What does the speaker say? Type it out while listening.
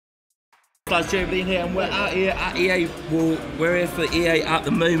guys, joebiline here, and we're out here at EA. Well, we're here for EA at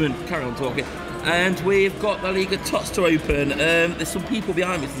the moment. Carry on talking. And we've got the Liga Tots to open. There's some people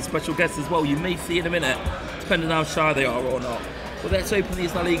behind me, some special guests as well. You may see in a minute, depending on how shy they are or not. But let's open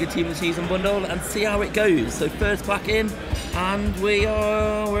these La Liga Team of the Season bundle and see how it goes. So first pack in, and we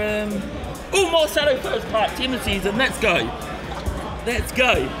are... oh, Marcelo first pack, Team of the Season. Let's go. Let's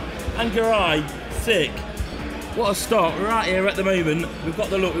go. And Garay, sick. What a start. We're out here at the moment. We've got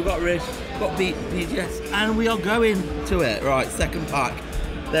the look, we've got Rich, we've got BGS, and we are going to it. Right, second pack.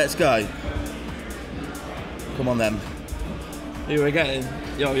 Let's go. Come on then. Who are we getting?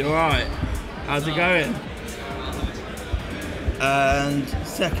 Yo, you alright? How's it going? And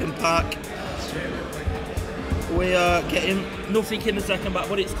second pack. We are getting nothing in the second pack,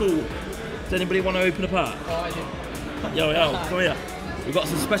 but it's cool. Does anybody want to open a pack? Oh, I do. Yo, come here. We've got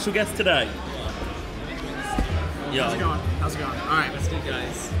some special guests today. Yo. How's it going? How's it going? Alright, let's do it,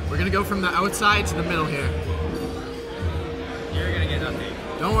 guys. We're gonna go from the outside to the middle here. You're gonna get nothing.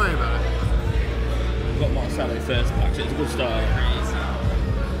 Don't worry about it. We've got Marcelo first pack, so it's a good start.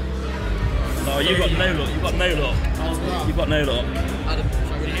 No, you've got no luck. You've got no luck. You've got no luck. I'll do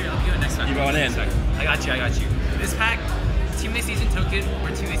it next time. You're going in. I got you. This pack, Team of the Season token or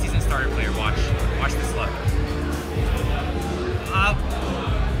Team of the Season starter player. Watch this luck.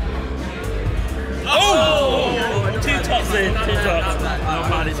 Oh! Two tots in. Two tots. Not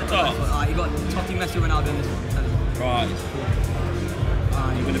bad. It's a top. You got Totti, Messi, Ronaldo in this one. Right.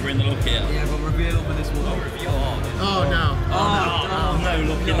 You're going to bring the look here. Yeah, but reveal up with this one. Reveal all. Oh no. No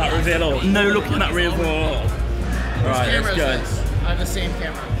look in that reveal all. No look in that reveal all. Right, let's go. I have the same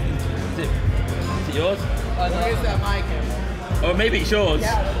camera. Is it yours? Why is that my camera? Or maybe it's yours.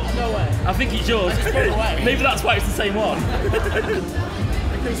 Yeah, no way. I think it's yours. I just put it away. Maybe that's why it's the same one.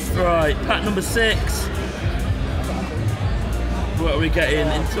 Right, pack number 6. What are we getting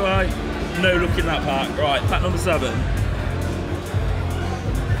into? No look in that pack. Right, pack number 7.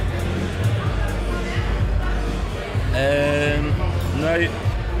 No.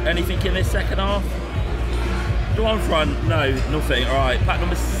 Anything in this second half? Go on front. No, nothing. Alright, pack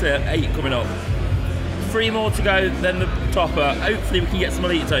number 8 coming up. 3 more to go, then the topper. Hopefully we can get some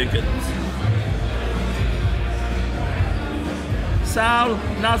elite tokens. Sal,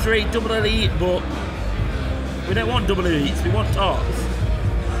 Nasri, double elite, but we don't want double elites, we want tops.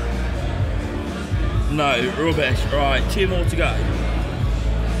 No, rubbish. Right, 2 more to go.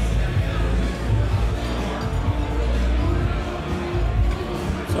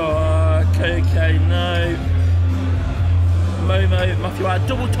 Coco, no. Momo, Matthew,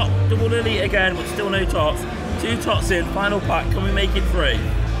 double top, double elite again, but still no tops. 2 tops in, final pack. Can we make it 3?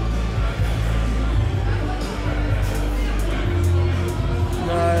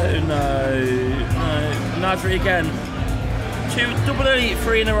 No. Nasri again. 2 double elite,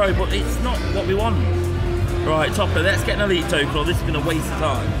 3 in a row, but it's not what we want. Right, topper, let's get an elite token, or this is going to waste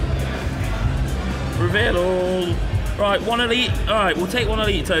time. Reveal all. Right, 1 elite. Alright, we'll take 1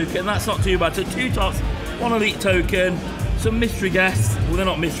 elite token. That's not too bad. So 2 tops, 1 elite token. Some mystery guests. Well, they're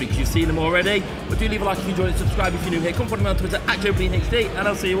not mystery because you've seen them already. But do leave a like if you enjoyed it. Subscribe if you're new here. Come follow me on Twitter at joebilineHD. And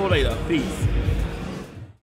I'll see you all later. Peace.